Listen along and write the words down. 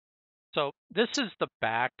So this is the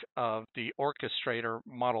back of the Orchestrator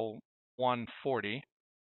Model 140.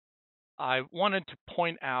 I wanted to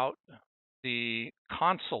point out the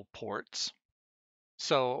console ports.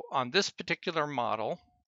 So on this particular model,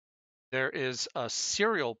 there is a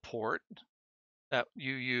serial port that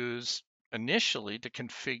you use initially to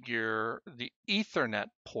configure the Ethernet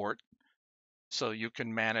port so you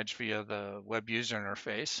can manage via the web user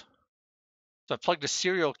interface. So I plugged a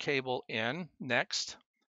serial cable in next.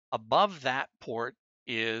 Above that port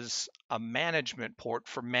is a management port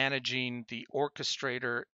for managing the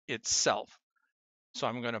orchestrator itself. So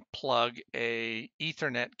I'm going to plug a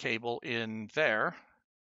Ethernet cable in there.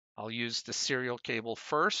 I'll use the serial cable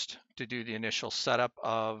first to do the initial setup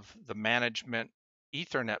of the management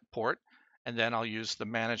Ethernet port, and then I'll use the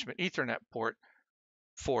management Ethernet port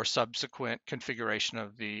for subsequent configuration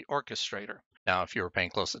of the orchestrator. Now, if you were paying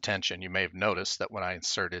close attention, you may have noticed that when I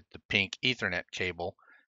inserted the pink Ethernet cable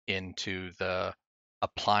into the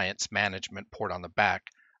appliance management port on the back,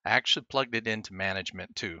 I actually plugged it into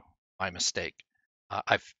management too. My mistake.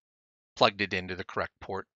 I've plugged it into the correct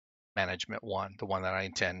port, management 1, the one that I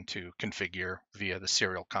intend to configure via the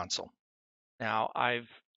serial console. Now I've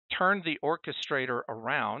turned the orchestrator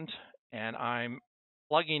around and I'm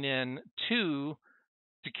plugging in two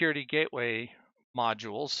security gateway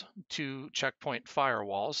modules, two checkpoint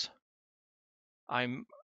firewalls. I'm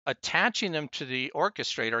attaching them to the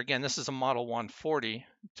orchestrator. Again, this is a Model 140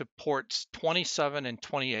 to ports 27 and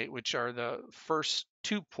 28, which are the first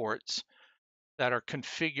two ports that are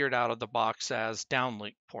configured out of the box as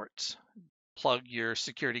downlink ports. Plug your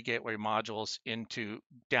security gateway modules into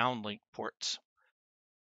downlink ports.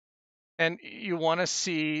 And you want to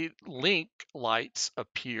see link lights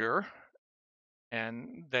appear,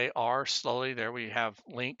 and they are slowly there. We have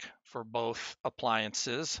link for both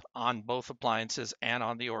appliances, on both appliances and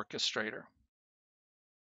on the orchestrator.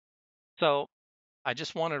 So I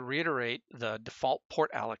just want to reiterate the default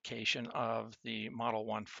port allocation of the Model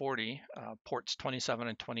 140. Ports 27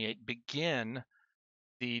 and 28 begin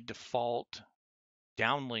the default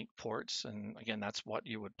downlink ports. And again, that's what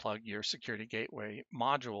you would plug your security gateway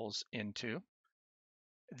modules into.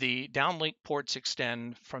 The downlink ports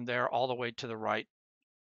extend from there all the way to the right.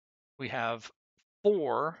 We have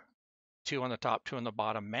four, two on the top, two on the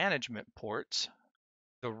bottom, management ports.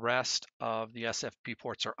 The rest of the SFP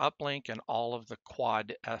ports are uplink, and all of the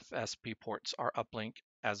quad FSP ports are uplink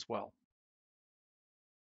as well.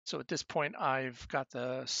 So at this point, I've got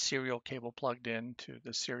the serial cable plugged into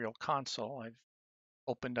the serial console. I've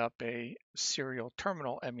opened up a serial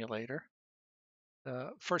terminal emulator.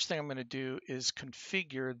 The first thing I'm going to do is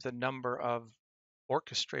configure the number of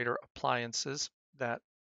orchestrator appliances that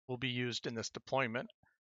will be used in this deployment.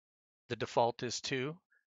 The default is 2.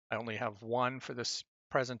 I only have 1 for this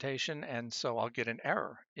presentation, and so I'll get an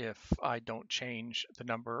error if I don't change the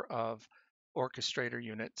number of orchestrator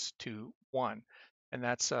units to 1. And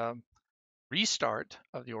that's a restart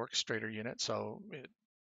of the orchestrator unit, so it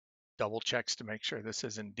double checks to make sure this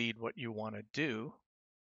is indeed what you want to do.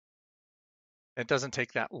 It doesn't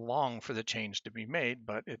take that long for the change to be made,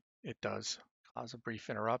 but it does cause a brief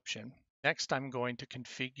interruption. Next, I'm going to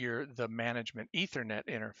configure the management Ethernet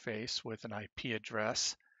interface with an IP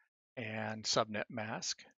address and subnet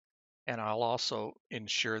mask. And I'll also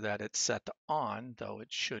ensure that it's set to on, though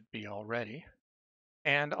it should be already.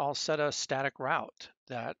 And I'll set a static route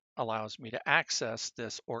that allows me to access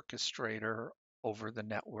this orchestrator over the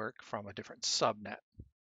network from a different subnet.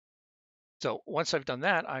 So once I've done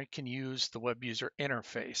that, I can use the web user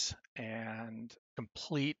interface and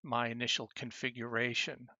complete my initial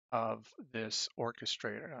configuration of this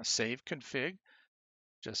orchestrator. Now, save config,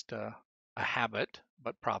 just a habit,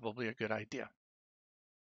 but probably a good idea.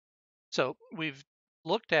 So we've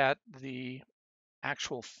looked at the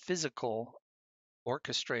actual physical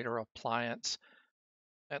orchestrator appliance,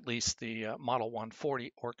 at least the Model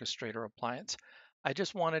 140 orchestrator appliance. I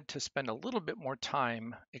just wanted to spend a little bit more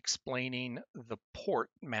time explaining the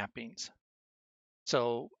port mappings.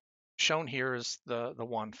 So shown here is the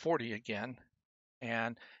 140 again,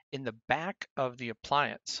 and in the back of the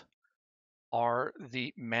appliance are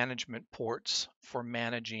the management ports for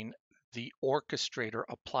managing the orchestrator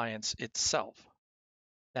appliance itself.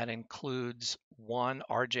 That includes one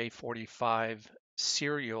RJ45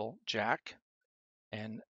 serial jack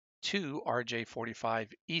and two RJ45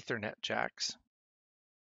 Ethernet jacks.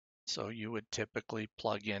 So you would typically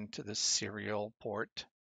plug into the serial port,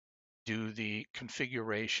 do the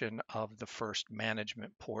configuration of the first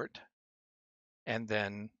management port, and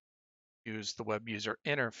then use the web user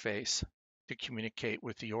interface to communicate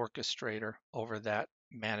with the orchestrator over that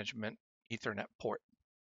management Ethernet port.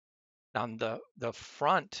 On the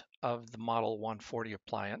front of the Model 140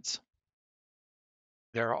 appliance,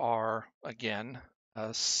 there are, again,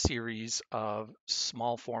 a series of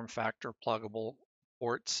small form factor pluggable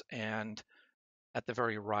ports, and at the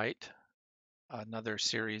very right, another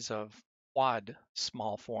series of quad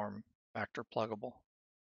small form factor pluggable.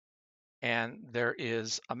 And there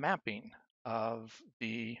is a mapping of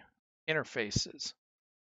the interfaces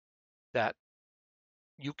that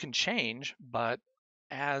you can change, but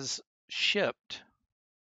as shipped,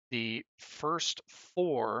 the first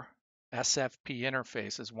 4 SFP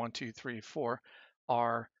interfaces, 1, 2, 3, 4,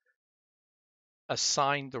 are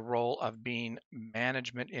assigned the role of being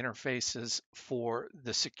management interfaces for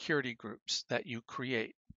the security groups that you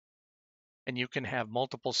create. And you can have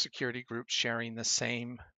multiple security groups sharing the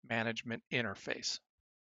same management interface.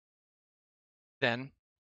 Then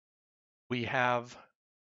we have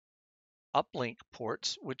uplink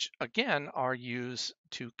ports, which again are used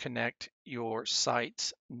to connect your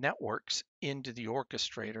site's networks into the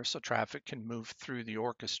orchestrator so traffic can move through the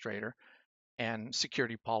orchestrator and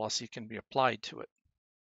security policy can be applied to it.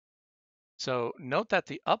 So note that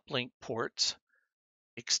the uplink ports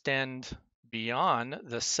extend beyond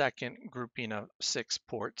the second grouping of 6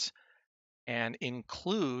 ports and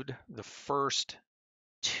include the first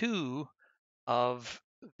 2 of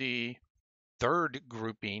the third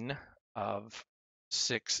grouping of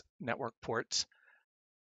 6 network ports.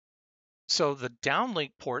 So the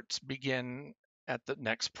downlink ports begin at the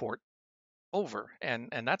next port over, and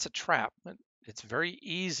that's a trap. It's very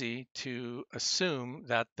easy to assume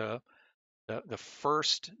that the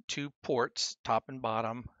first 2 ports, top and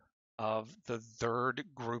bottom, of the third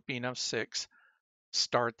grouping of 6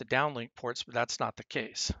 start the downlink ports, but that's not the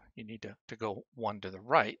case. You need to go one to the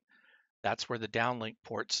right. That's where the downlink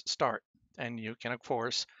ports start. And you can, of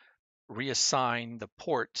course, reassign the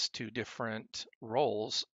ports to different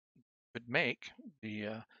roles. Could make the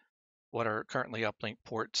what are currently uplink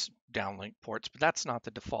ports downlink ports, but that's not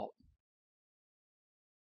the default.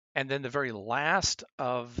 And then the very last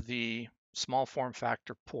of the small form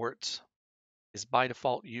factor ports is by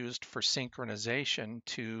default used for synchronization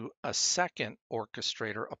to a second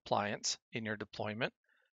orchestrator appliance in your deployment.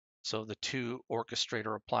 So the 2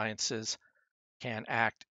 orchestrator appliances can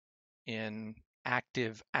act in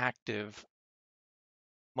active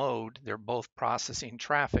mode. They're both processing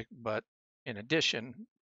traffic, but in addition,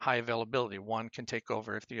 high availability. One can take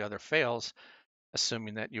over if the other fails,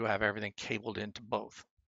 assuming that you have everything cabled into both.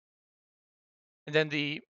 And then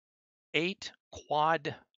the 8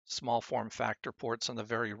 quad small form factor ports on the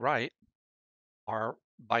very right are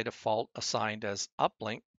by default assigned as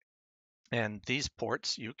uplink. And these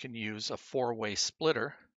ports, you can use a 4-way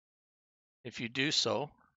splitter. If you do so,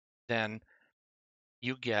 then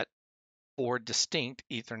you get 4 distinct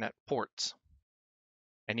Ethernet ports,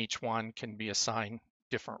 and each one can be assigned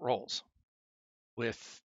different roles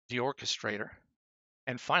with the orchestrator.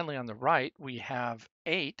 And finally, on the right, we have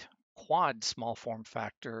 8 quad small form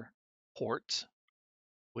factor ports,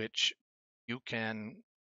 which you can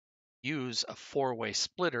use a 4-way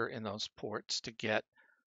splitter in those ports to get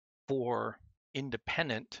 4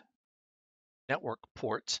 independent network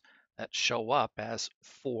ports that show up as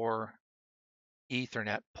 4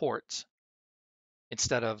 Ethernet ports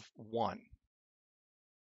instead of 1.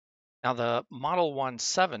 Now the Model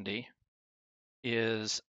 170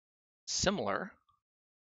 is similar,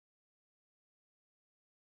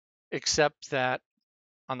 except that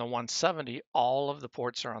on the 170, all of the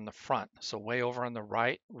ports are on the front. So way over on the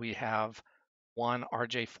right, we have one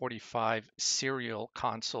RJ45 serial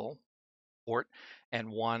console port and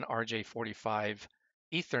one RJ45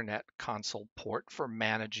 Ethernet console port for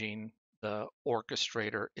managing the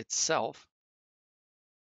orchestrator itself.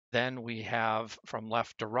 Then we have from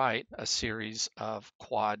left to right a series of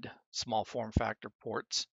quad small form factor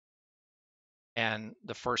ports. And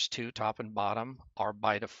the first 2, top and bottom, are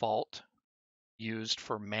by default used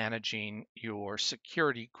for managing your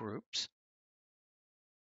security groups.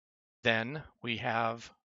 Then we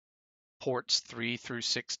have ports 3 through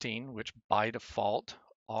 16, which by default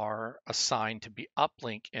are assigned to be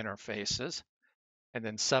uplink interfaces. And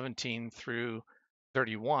then 17 through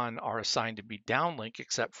 31 are assigned to be downlink,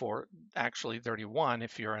 except for actually 31,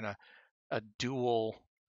 if you're in a dual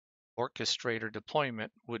orchestrator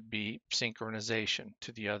deployment, would be synchronization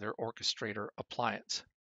to the other orchestrator appliance.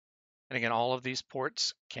 And again, all of these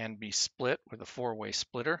ports can be split with a 4-way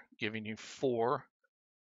splitter, giving you 4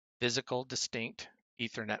 physical distinct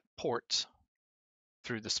Ethernet ports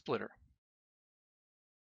through the splitter.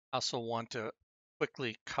 I also want to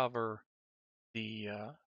quickly cover the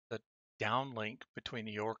downlink between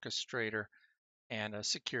the orchestrator and a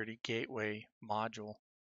security gateway module.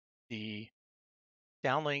 The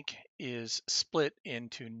downlink is split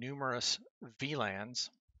into numerous VLANs.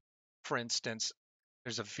 For instance,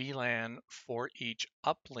 there's a VLAN for each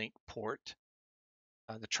uplink port.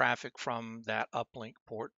 The traffic from that uplink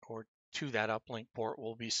port or to that uplink port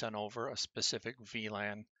will be sent over a specific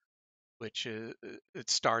VLAN, which it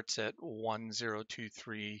starts at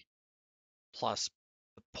 1023 plus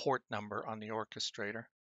the port number on the orchestrator.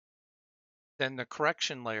 Then the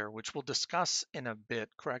correction layer, which we'll discuss in a bit.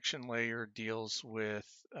 Correction layer deals with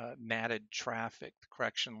NATed traffic. The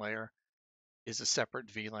correction layer is a separate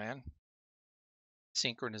VLAN.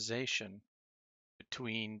 Synchronization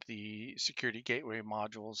between the security gateway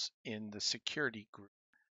modules in the security group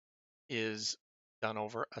is done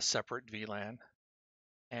over a separate VLAN.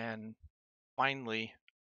 And finally,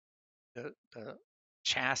 the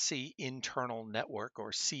chassis internal network,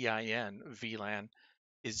 or CIN VLAN,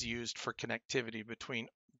 is used for connectivity between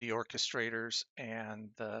the orchestrators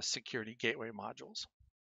and the security gateway modules.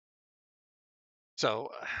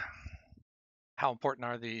 So how important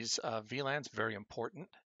are these VLANs? Very important,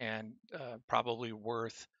 and probably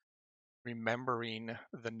worth remembering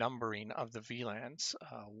the numbering of the VLANs.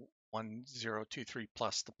 1023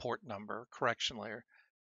 plus the port number, correction layer,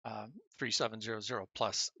 3700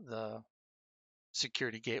 plus the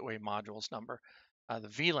security gateway modules number. The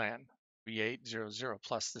VLAN 3800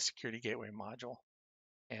 plus the security gateway module,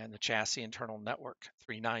 and the chassis internal network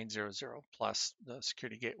 3900 plus the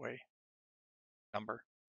security gateway number.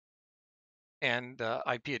 And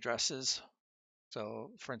IP addresses.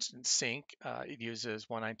 So for instance, sync, it uses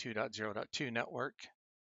 192.0.2 network.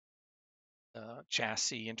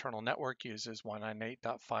 Chassis internal network uses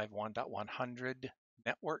 198.51.100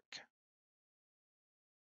 network.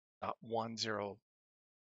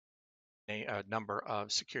 10 number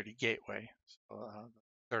of security gateway. So the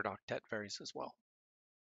third octet varies as well.